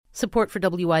Support for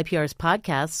WYPR's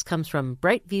podcasts comes from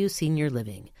Brightview Senior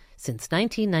Living. Since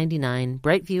 1999,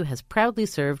 Brightview has proudly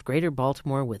served Greater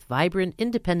Baltimore with vibrant,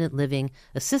 independent living,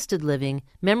 assisted living,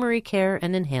 memory care,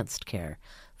 and enhanced care.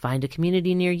 Find a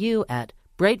community near you at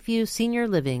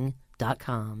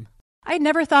brightviewseniorliving.com. I had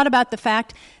never thought about the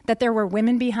fact that there were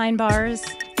women behind bars,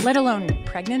 let alone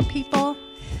pregnant people.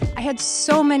 I had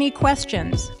so many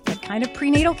questions. What kind of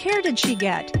prenatal care did she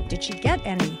get? Did she get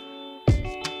any?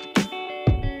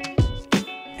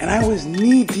 And I was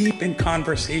knee-deep in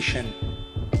conversation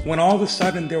when all of a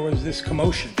sudden there was this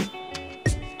commotion.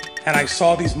 And I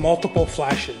saw these multiple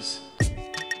flashes.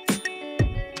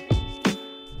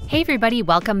 Hey everybody,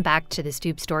 welcome back to the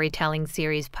Stoop Storytelling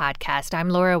Series podcast. I'm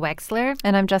Laura Wexler.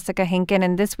 And I'm Jessica Hinken.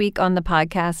 And this week on the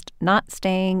podcast, Not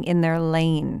Staying in Their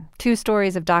Lane. 2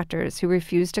 stories of doctors who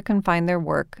refuse to confine their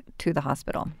work to the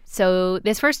hospital. So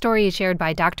this first story is shared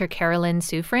by Dr. Carolyn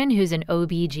Sufrin, who's an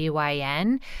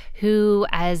OB/GYN, who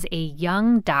as a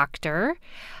young doctor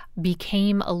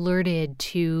became alerted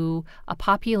to a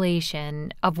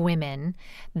population of women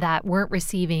that weren't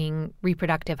receiving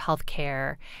reproductive health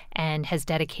care and has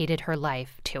dedicated her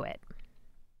life to it.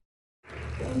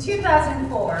 In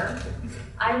 2004,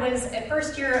 I was a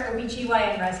first-year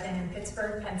OB/GYN resident in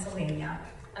Pittsburgh, Pennsylvania,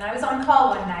 and I was on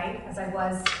call one night, as I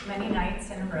was many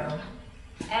nights in a row,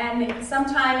 and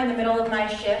sometime in the middle of my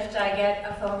shift, I get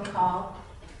a phone call,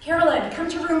 "Carolyn, come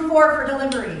to room 4 for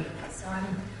delivery." So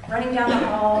I'm running down the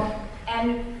hall,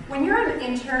 and when you're an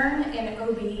intern in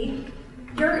OB,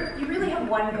 you really have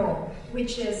one goal,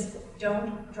 which is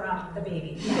don't drop the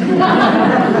baby.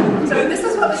 So this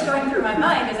is what was going through my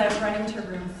mind as I was running to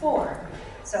room 4.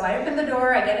 So I open the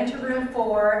door, I get into room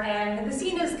 4, and the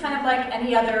scene is kind of like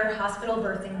any other hospital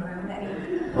birthing room, any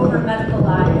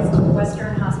over-medicalized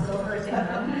Western hospital birthing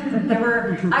room. There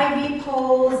were IV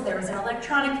poles, there was an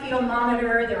electronic fetal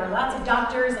monitor, there were lots of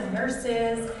doctors and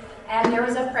nurses, and there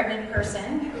was a pregnant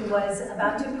person who was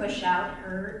about to push out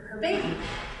her baby.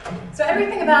 So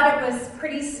everything about it was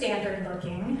pretty standard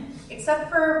looking, except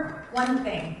for one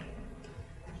thing.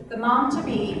 The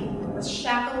mom-to-be was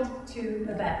shackled to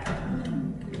the bed.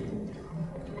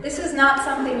 This is not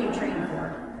something you train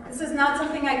for. This is not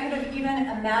something I could have even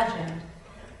imagined.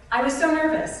 I was so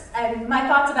nervous, and my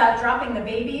thoughts about dropping the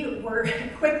baby were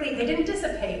they didn't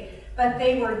dissipate, but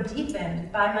they were deepened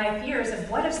by my fears of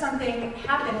what if something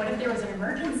happened, what if there was an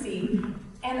emergency,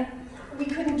 and we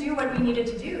couldn't do what we needed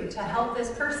to do to help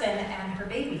this person and her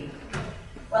baby.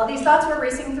 Well, these thoughts were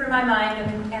racing through my mind,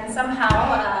 and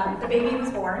somehow the baby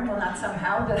was born. Well, not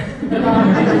somehow, the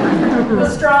mom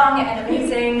was strong and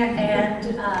amazing,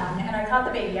 and I caught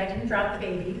the baby. I didn't drop the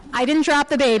baby. I didn't drop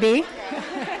the baby.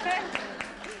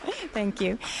 Thank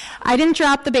you. I didn't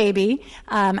drop the baby.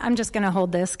 I'm just going to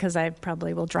hold this because I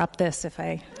probably will drop this if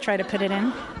I try to put it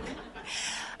in.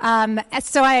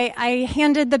 So I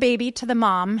handed the baby to the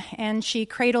mom, and she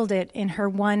cradled it in her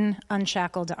one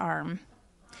unshackled arm.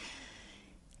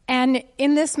 And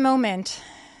in this moment,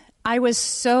 I was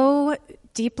so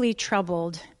deeply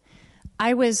troubled.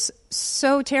 I was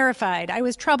so terrified. I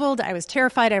was troubled, I was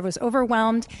terrified, I was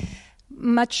overwhelmed,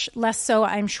 much less so,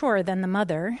 I'm sure, than the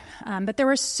mother. But there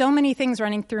were so many things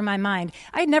running through my mind.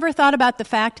 I had never thought about the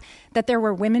fact that there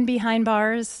were women behind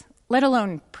bars, let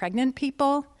alone pregnant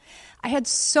people. I had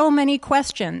so many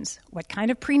questions. What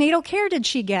kind of prenatal care did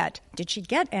she get? Did she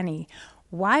get any?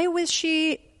 Why was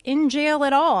she in jail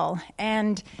at all?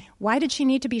 And why did she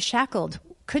need to be shackled?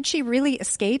 Could she really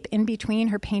escape in between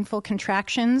her painful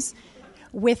contractions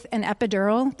with an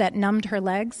epidural that numbed her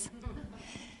legs?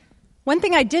 One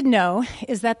thing I did know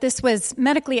is that this was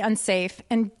medically unsafe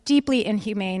and deeply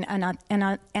inhumane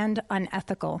and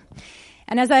unethical.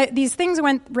 And as these things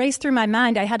raced through my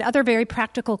mind, I had other very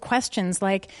practical questions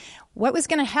like, what was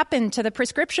going to happen to the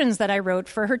prescriptions that I wrote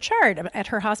for her chart at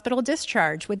her hospital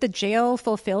discharge? Would the jail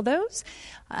fulfill those?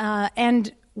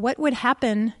 And what would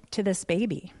happen to this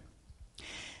baby?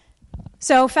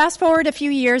 So fast forward a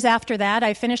few years after that,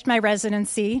 I finished my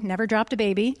residency, never dropped a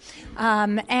baby,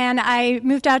 and I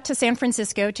moved out to San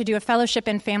Francisco to do a fellowship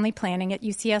in family planning at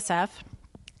UCSF.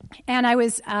 And I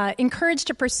was encouraged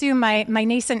to pursue my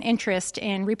nascent interest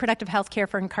in reproductive health care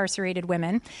for incarcerated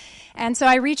women. And so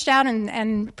I reached out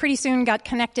and pretty soon got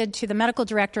connected to the medical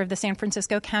director of the San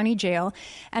Francisco County Jail.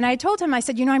 And I told him, I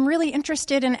said, I'm really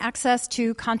interested in access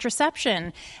to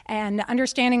contraception and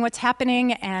understanding what's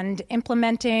happening and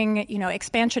implementing,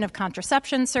 expansion of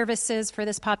contraception services for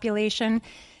this population.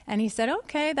 And he said,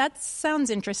 okay, that sounds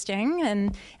interesting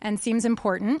and seems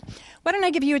important. Why don't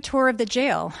I give you a tour of the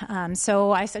jail?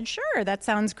 So I said, sure, that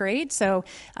sounds great. So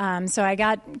I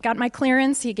got my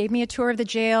clearance. He gave me a tour of the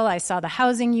jail. I saw the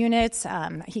housing units.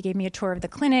 He gave me a tour of the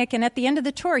clinic. And at the end of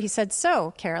the tour, he said,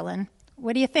 so, Carolyn,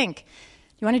 what do you think?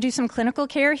 You want to do some clinical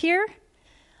care here?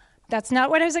 That's not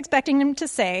what I was expecting him to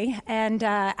say. And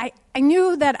I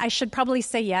knew that I should probably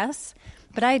say yes,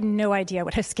 but I had no idea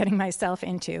what I was getting myself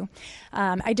into.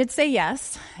 I did say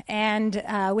yes, and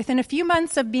within a few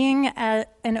months of being an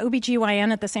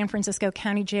OBGYN at the San Francisco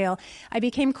County Jail, I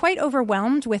became quite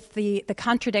overwhelmed with the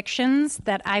contradictions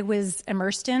that I was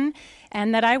immersed in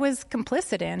and that I was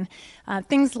complicit in.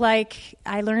 Things like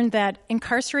I learned that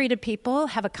incarcerated people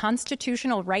have a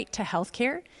constitutional right to health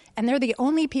care, and they're the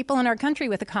only people in our country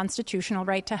with a constitutional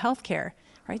right to health care.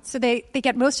 Right? So they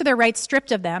get most of their rights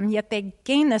stripped of them, yet they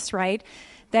gain this right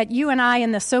that you and I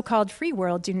in the so-called free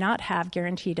world do not have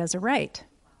guaranteed as a right.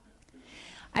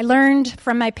 I learned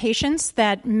from my patients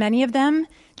that many of them,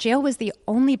 jail was the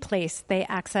only place they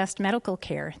accessed medical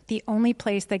care, the only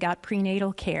place they got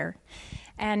prenatal care.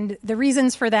 And the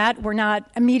reasons for that were not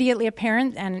immediately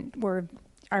apparent and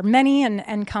are many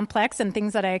and complex and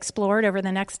things that I explored over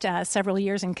the next several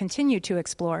years and continue to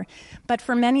explore. But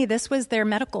for many, this was their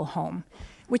medical home,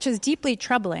 which is deeply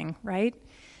troubling, right?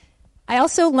 I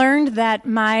also learned that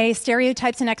my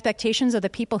stereotypes and expectations of the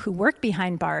people who work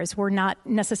behind bars were not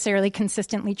necessarily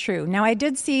consistently true. Now, I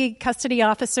did see custody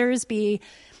officers be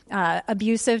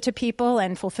abusive to people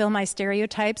and fulfill my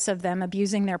stereotypes of them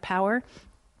abusing their power.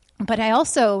 But I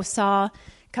also saw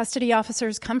custody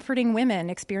officers comforting women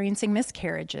experiencing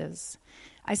miscarriages.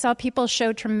 I saw people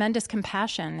show tremendous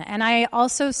compassion. And I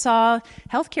also saw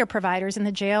healthcare providers in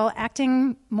the jail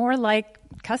acting more like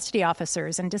custody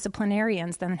officers and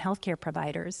disciplinarians than healthcare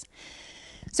providers.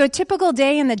 So a typical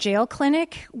day in the jail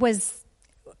clinic was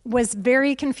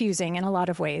very confusing in a lot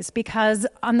of ways because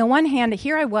on the one hand,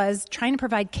 here I was trying to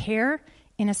provide care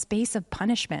in a space of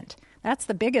punishment. That's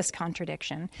the biggest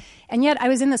contradiction. And yet I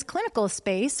was in this clinical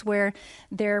space where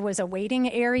there was a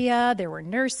waiting area, there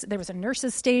was a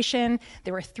nurse's station,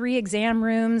 there were 3 exam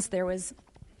rooms, there was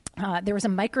a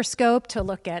microscope to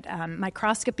look at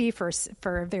microscopy for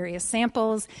various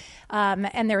samples,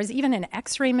 and there was even an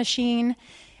X-ray machine.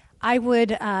 I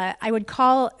would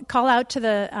call out to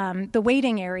the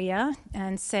waiting area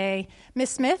and say,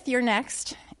 Miss Smith, you're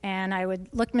next. And I would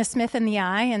look Miss Smith in the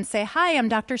eye and say, hi, I'm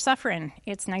Dr. Suffren.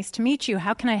 It's nice to meet you.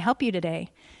 How can I help you today?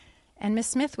 And Miss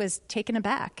Smith was taken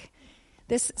aback.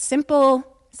 This simple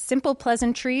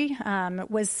pleasantry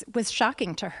was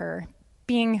shocking to her,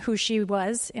 being who she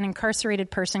was, an incarcerated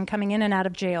person coming in and out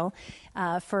of jail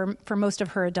for most of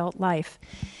her adult life.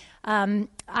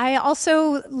 I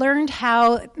also learned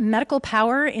how medical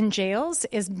power in jails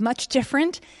is much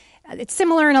different. It's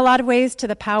similar in a lot of ways to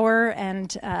the power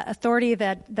and authority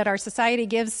that our society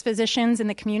gives physicians in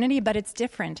the community, but it's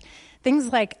different.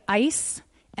 Things like ice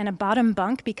and a bottom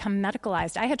bunk become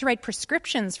medicalized. I had to write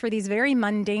prescriptions for these very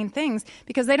mundane things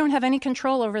because they don't have any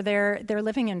control over their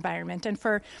living environment. And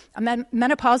for a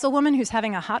menopausal woman who's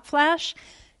having a hot flash,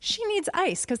 she needs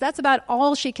ice because that's about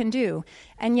all she can do.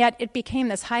 And yet it became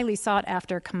this highly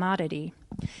sought-after commodity.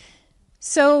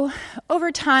 So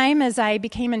over time, as I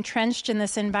became entrenched in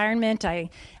this environment, I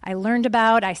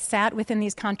sat within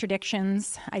these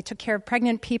contradictions. I took care of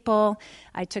pregnant people.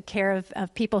 I took care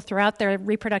of people throughout their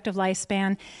reproductive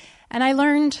lifespan. And I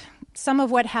learned some of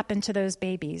what happened to those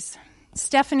babies.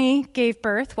 Stephanie gave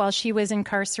birth while she was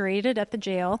incarcerated at the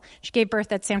jail. She gave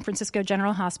birth at San Francisco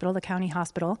General Hospital, the county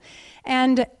hospital.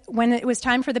 And when it was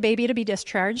time for the baby to be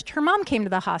discharged, her mom came to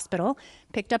the hospital,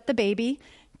 picked up the baby,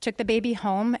 took the baby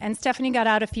home, and Stephanie got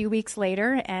out a few weeks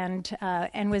later and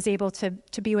was able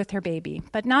to be with her baby,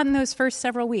 but not in those first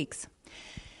several weeks.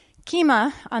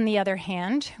 Kima, on the other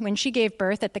hand, when she gave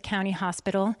birth at the county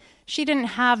hospital, she didn't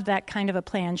have that kind of a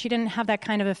plan. She didn't have that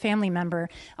kind of a family member.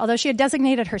 Although she had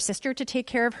designated her sister to take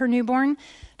care of her newborn,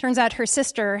 turns out her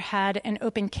sister had an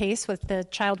open case with the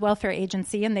Child Welfare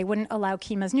Agency, and they wouldn't allow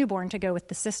Kima's newborn to go with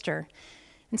the sister.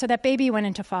 And so that baby went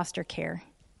into foster care,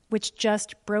 which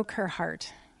just broke her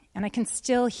heart. And I can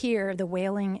still hear the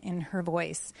wailing in her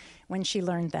voice when she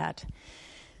learned that.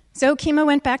 So Kima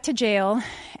went back to jail,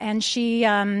 and she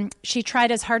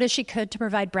tried as hard as she could to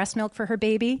provide breast milk for her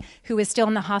baby, who was still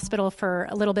in the hospital for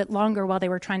a little bit longer while they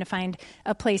were trying to find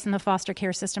a place in the foster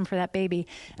care system for that baby.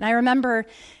 And I remember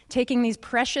taking these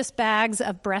precious bags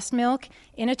of breast milk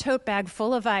in a tote bag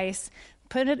full of ice,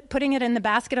 putting it in the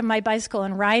basket of my bicycle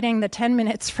and riding the 10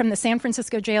 minutes from the San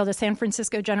Francisco jail to San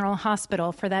Francisco General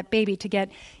Hospital for that baby to get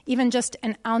even just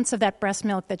an ounce of that breast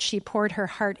milk that she poured her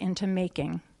heart into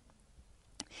making.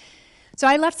 So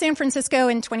I left San Francisco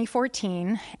in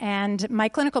 2014, and my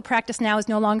clinical practice now is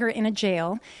no longer in a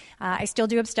jail. I still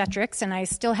do obstetrics, and I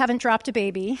still haven't dropped a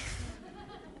baby.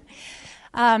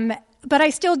 But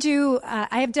I still do,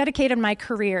 I have dedicated my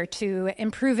career to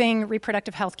improving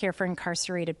reproductive health care for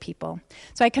incarcerated people.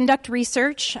 So I conduct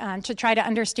research to try to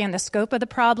understand the scope of the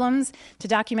problems, to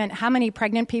document how many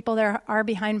pregnant people there are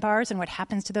behind bars and what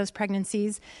happens to those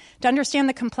pregnancies, to understand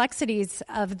the complexities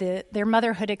of their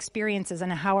motherhood experiences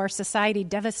and how our society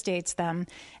devastates them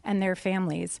and their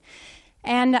families.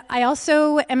 And I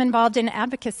also am involved in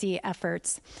advocacy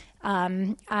efforts.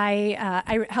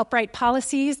 I help write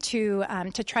policies to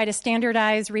try to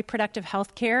standardize reproductive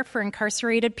health care for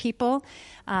incarcerated people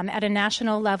at a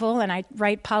national level, and I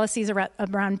write policies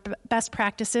around best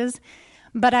practices.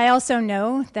 But I also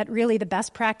know that really the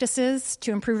best practices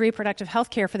to improve reproductive health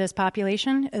care for this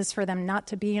population is for them not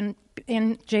to be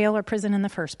in jail or prison in the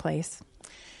first place.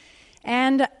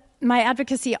 And my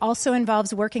advocacy also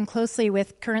involves working closely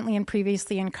with currently and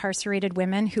previously incarcerated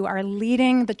women who are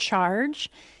leading the charge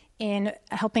in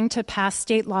helping to pass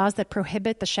state laws that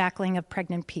prohibit the shackling of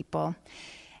pregnant people.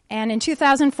 And in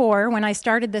 2004, when I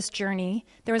started this journey,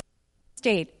 there was a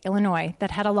state, Illinois,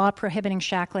 that had a law prohibiting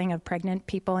shackling of pregnant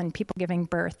people and people giving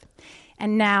birth.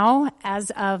 And now, as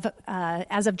of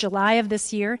July of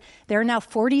this year, there are now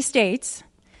 40 states,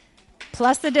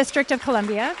 plus the District of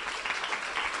Columbia,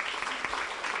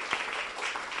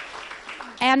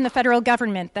 and the federal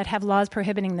government that have laws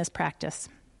prohibiting this practice.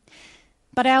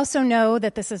 But I also know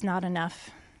that this is not enough.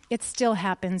 It still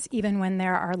happens even when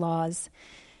there are laws.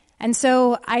 And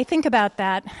so I think about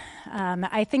that.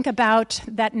 I think about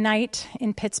that night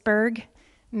in Pittsburgh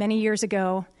many years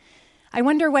ago. I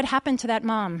wonder what happened to that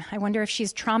mom. I wonder if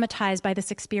she's traumatized by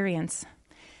this experience.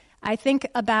 I think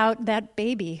about that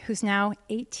baby who's now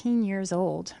 18 years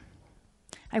old.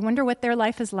 I wonder what their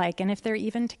life is like and if they're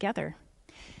even together.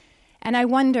 And I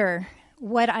wonder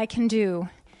what I can do.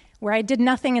 Where I did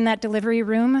nothing in that delivery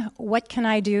room, what can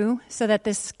I do so that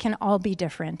this can all be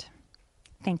different?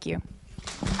 Thank you.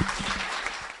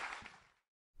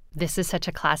 This is such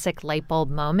a classic light bulb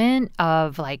moment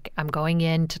of like, I'm going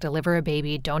in to deliver a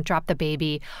baby. Don't drop the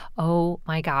baby. Oh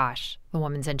my gosh, the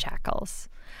woman's in shackles.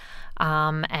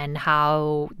 And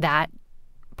how that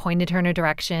pointed her in a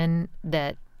direction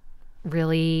that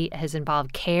really has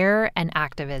involved care and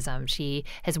activism. She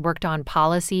has worked on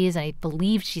policies, and I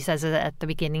believe she says it at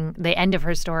the end of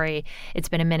her story. It's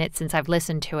been a minute since I've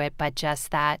listened to it, but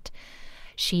just that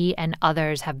she and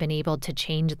others have been able to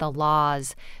change the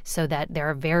laws so that there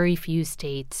are very few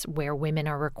states where women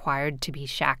are required to be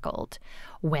shackled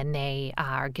when they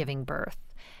are giving birth.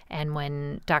 And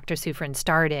when Dr. Soufriene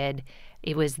started,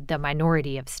 it was the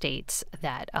minority of states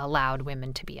that allowed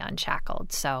women to be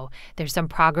unshackled. So there's some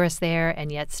progress there,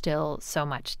 and yet still so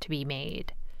much to be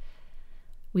made.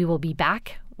 We will be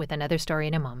back with another story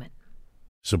in a moment.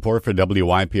 Support for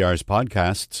WYPR's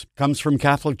podcasts comes from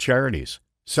Catholic Charities.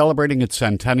 Celebrating its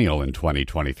centennial in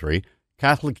 2023,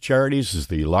 Catholic Charities is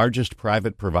the largest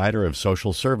private provider of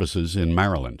social services in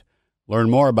Maryland. Learn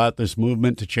more about this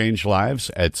movement to change lives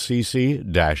at cc-md.org.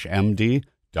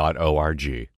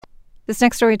 This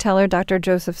next storyteller, Dr.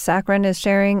 Joseph Sakran, is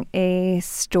sharing a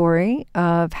story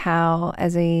of how,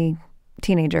 as a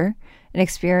teenager, an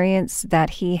experience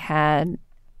that he had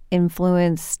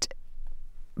influenced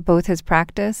both his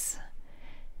practice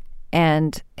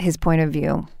and his point of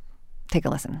view. Take a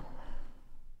listen.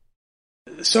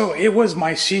 So it was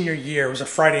my senior year. It was a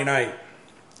Friday night.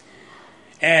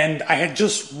 And I had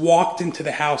just walked into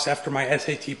the house after my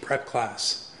SAT prep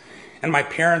class. And my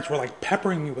parents were like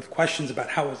peppering me with questions about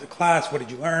how was the class, what did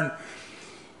you learn?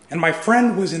 And my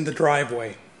friend was in the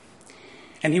driveway.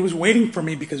 And he was waiting for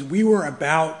me because we were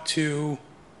about to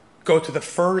go to the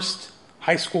first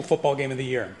high school football game of the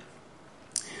year.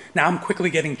 Now I'm quickly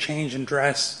getting changed and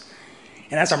dressed.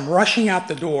 And as I'm rushing out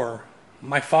the door,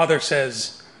 my father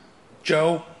says,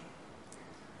 "Joe,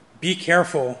 be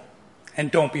careful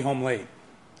and don't be home late."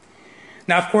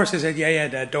 Now, of course, I said, yeah,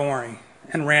 Dad, don't worry,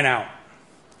 and ran out.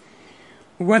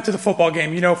 We went to the football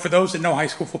game. You know, for those that know high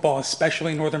school football,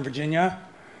 especially in Northern Virginia,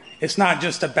 it's not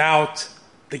just about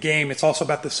the game. It's also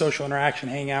about the social interaction,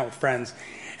 hanging out with friends.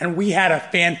 And we had a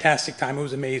fantastic time. It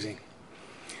was amazing.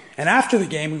 And after the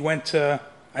game, we went to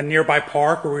a nearby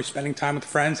park where we were spending time with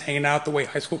friends, hanging out the way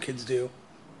high school kids do.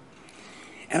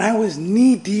 And I was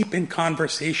knee-deep in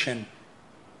conversation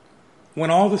when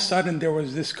all of a sudden there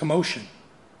was this commotion.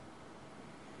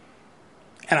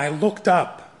 And I looked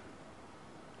up,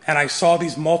 and I saw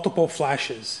these multiple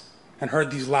flashes and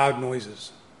heard these loud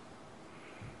noises.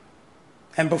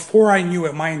 And before I knew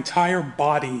it, my entire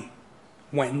body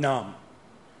went numb.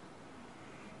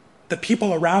 the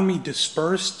people around me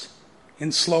dispersed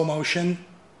in slow motion,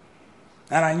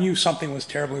 and I knew something was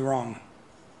terribly wrong.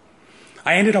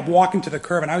 I ended up walking to the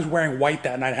curb, and I was wearing white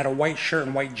that night. I had a white shirt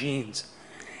and white jeans,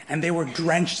 and they were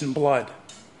drenched in blood.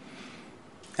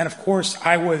 And of course,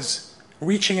 I was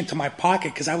reaching into my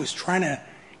pocket because I was trying to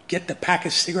get the pack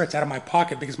of cigarettes out of my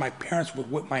pocket because my parents would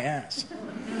whip my ass.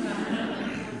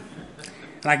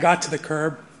 And I got to the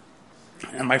curb,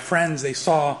 and my friends, they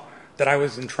saw that I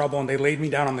was in trouble, and they laid me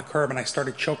down on the curb, and I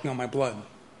started choking on my blood.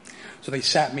 So they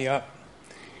sat me up.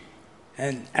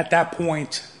 And at that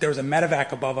point, there was a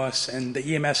medevac above us, and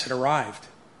the EMS had arrived.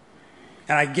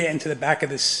 And I get into the back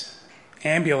of this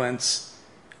ambulance,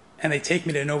 and they take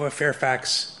me to Nova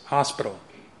Fairfax Hospital.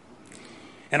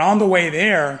 And on the way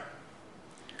there,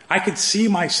 I could see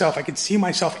myself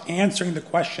answering the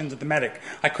questions of the medic.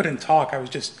 I couldn't talk. I was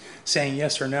just saying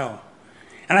yes or no.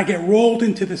 And I get rolled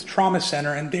into this trauma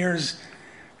center, and there's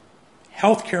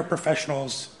healthcare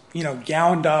professionals,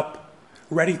 gowned up,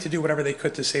 ready to do whatever they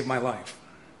could to save my life.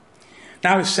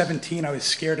 Now I was 17, I was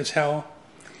scared as hell.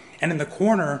 And in the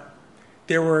corner,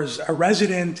 there was a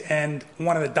resident and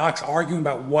one of the docs arguing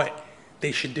about what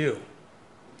they should do.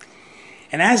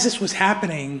 And as this was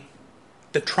happening,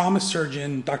 the trauma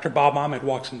surgeon, Dr. Bob Ahmed,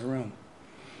 walks in the room.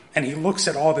 And he looks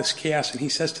at all this chaos and he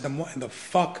says to them, "What in the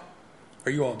fuck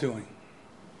are you all doing?"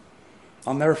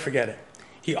 I'll never forget it.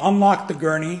 He unlocked the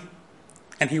gurney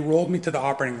and he rolled me to the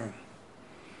operating room.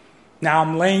 Now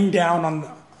I'm laying down on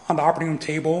the operating room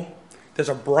table. There's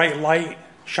a bright light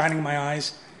shining in my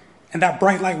eyes. And that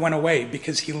bright light went away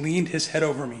because he leaned his head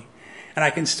over me. And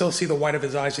I can still see the white of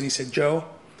his eyes. And he said, "Joe,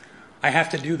 I have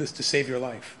to do this to save your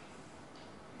life."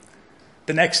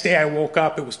 The next day I woke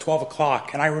up, it was 12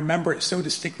 o'clock. And I remember it so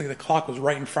distinctly, the clock was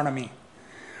right in front of me.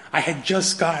 I had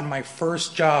just gotten my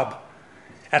first job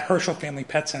at Herschel Family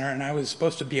Pet Center. And I was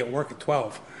supposed to be at work at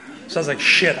 12. So I was like,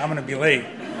 shit, I'm going to be late.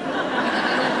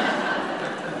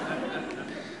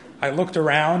 I looked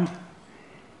around,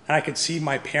 and I could see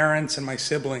my parents and my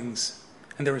siblings,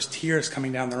 and there was tears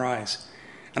coming down their eyes,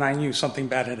 and I knew something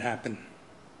bad had happened.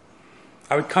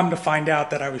 I would come to find out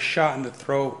that I was shot in the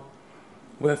throat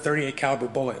with a .38 caliber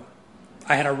bullet.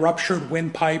 I had a ruptured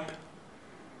windpipe,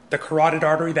 the carotid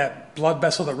artery, that blood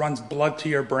vessel that runs blood to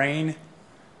your brain,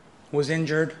 was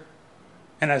injured,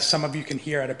 and as some of you can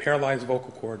hear, I had a paralyzed vocal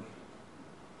cord.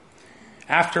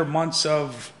 After months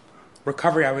of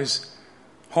recovery, I was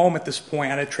home at this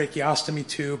point. I had a tracheostomy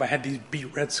tube. I had these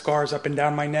beet red scars up and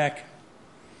down my neck.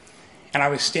 And I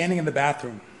was standing in the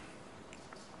bathroom.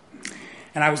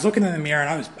 And I was looking in the mirror,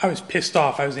 and I was pissed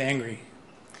off. I was angry.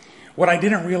 What I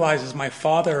didn't realize is my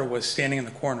father was standing in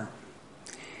the corner.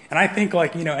 And I think,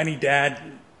 like, any dad,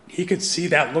 he could see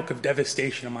that look of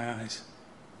devastation in my eyes.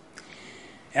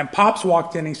 And Pops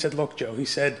walked in and he said, "Look, Joe," he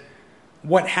said,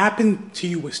 "what happened to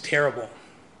you was terrible.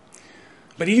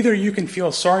 But either you can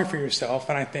feel sorry for yourself,"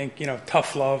 and I think,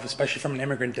 tough love, especially from an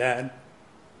immigrant dad,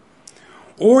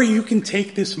 "or you can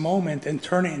take this moment and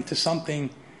turn it into something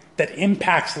that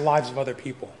impacts the lives of other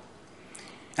people."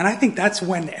 And I think that's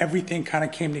when everything kind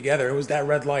of came together. It was that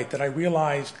red light that I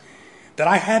realized that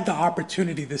I had the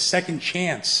opportunity, the second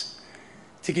chance,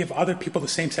 to give other people the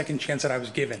same second chance that I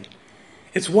was given.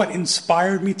 It's what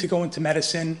inspired me to go into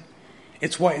medicine.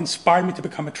 It's what inspired me to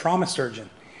become a trauma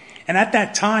surgeon. And at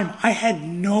that time, I had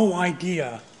no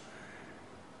idea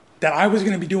that I was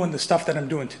going to be doing the stuff that I'm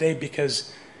doing today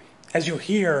because, as you'll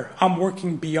hear, I'm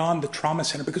working beyond the trauma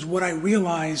center because what I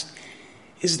realized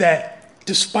is that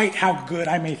despite how good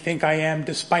I may think I am,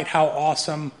 despite how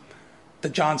awesome the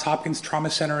Johns Hopkins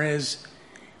Trauma Center is,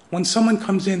 when someone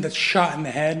comes in that's shot in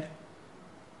the head,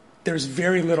 there's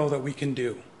very little that we can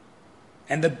do.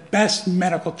 And the best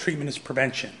medical treatment is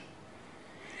prevention.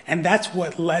 And that's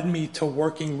what led me to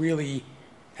working really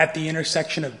at the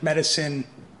intersection of medicine,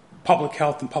 public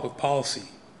health, and public policy.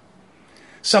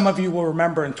 Some of you will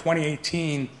remember in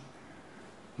 2018,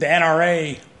 the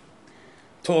NRA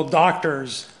told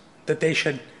doctors that they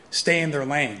should stay in their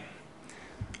lane.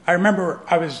 I remember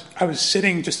I was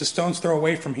sitting just a stone's throw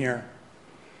away from here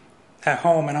at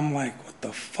home, and I'm like, what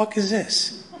the fuck is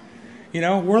this?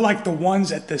 We're like the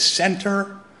ones at the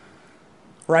center,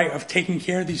 right, of taking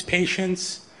care of these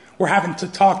patients. We're having to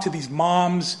talk to these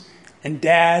moms and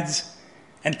dads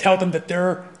and tell them that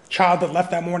their child that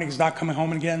left that morning is not coming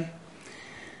home again.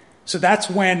 So that's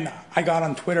when I got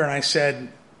on Twitter and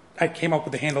I came up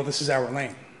with the handle, "This is our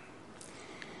lane."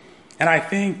 And I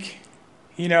think,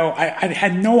 I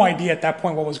had no idea at that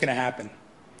point what was going to happen.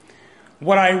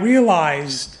 What I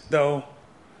realized, though,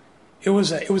 it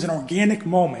was an organic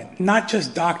moment. Not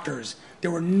just doctors.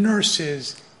 There were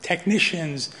nurses,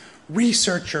 technicians,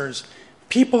 researchers,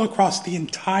 people across the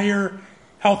entire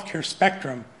healthcare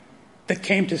spectrum that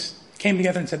came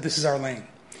together and said, this is our lane.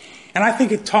 And I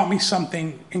think it taught me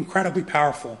something incredibly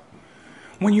powerful.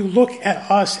 When you look at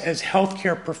us as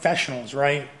healthcare professionals,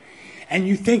 right, and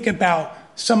you think about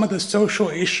some of the social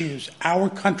issues our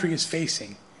country is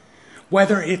facing,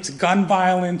 whether it's gun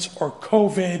violence or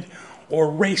COVID or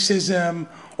racism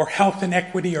or health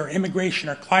inequity or immigration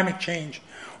or climate change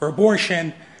or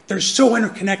abortion, they're so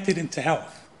interconnected into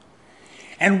health.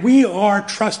 And we are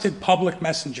trusted public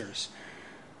messengers.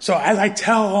 So as I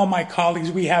tell all my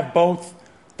colleagues, we have both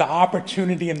the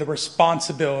opportunity and the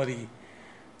responsibility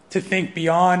to think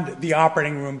beyond the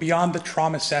operating room, beyond the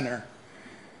trauma center,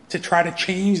 to try to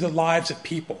change the lives of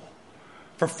people.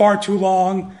 For far too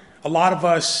long, a lot of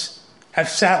us have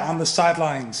sat on the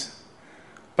sidelines,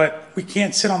 but we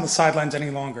can't sit on the sidelines any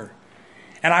longer.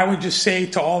 And I would just say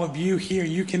to all of you here,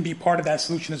 you can be part of that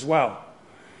solution as well.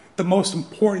 The most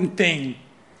important thing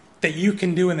that you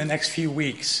can do in the next few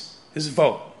weeks is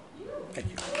vote.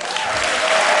 Thank you.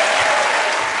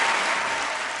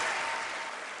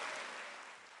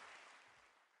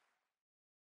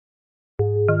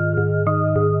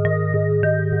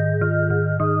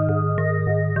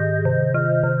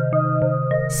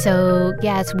 So,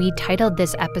 yes, we titled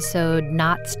this episode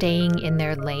Not Staying in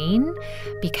Their Lane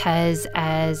because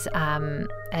as Dr.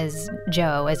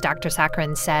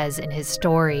 Saccharin says in his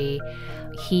story,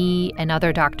 he and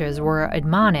other doctors were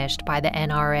admonished by the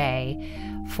NRA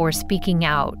for speaking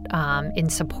out in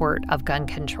support of gun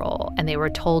control. And they were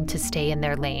told to stay in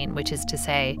their lane, which is to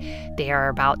say they are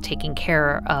about taking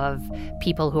care of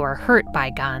people who are hurt by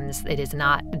guns. It is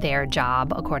not their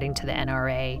job, according to the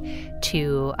NRA,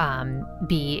 to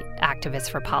be activists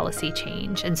for policy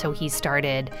change. And so he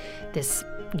started this,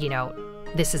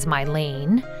 this is my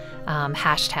lane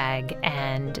hashtag,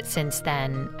 and since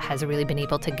then has really been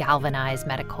able to galvanize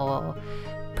medical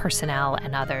personnel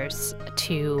and others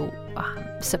to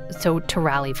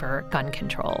rally for gun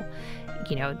control.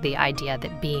 The idea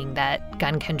that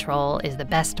gun control is the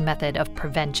best method of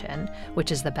prevention,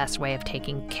 which is the best way of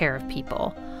taking care of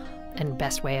people and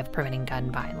best way of preventing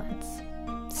gun violence.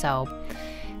 So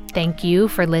thank you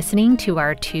for listening to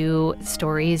our two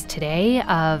stories today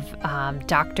of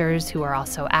doctors who are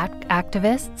also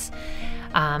activists.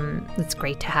 It's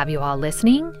great to have you all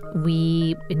listening.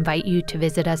 We invite you to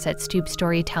visit us at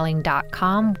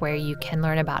stoopstorytelling.com, where you can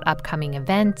learn about upcoming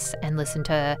events and listen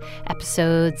to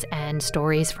episodes and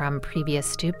stories from previous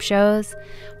Stoop shows.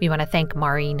 We want to thank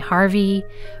Maureen Harvey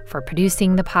for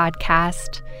producing the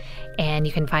podcast, and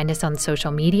you can find us on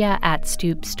social media at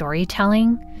Stoop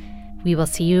Storytelling. We will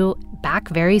see you back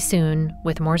very soon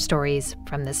with more stories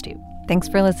from the Stoop. Thanks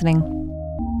for listening.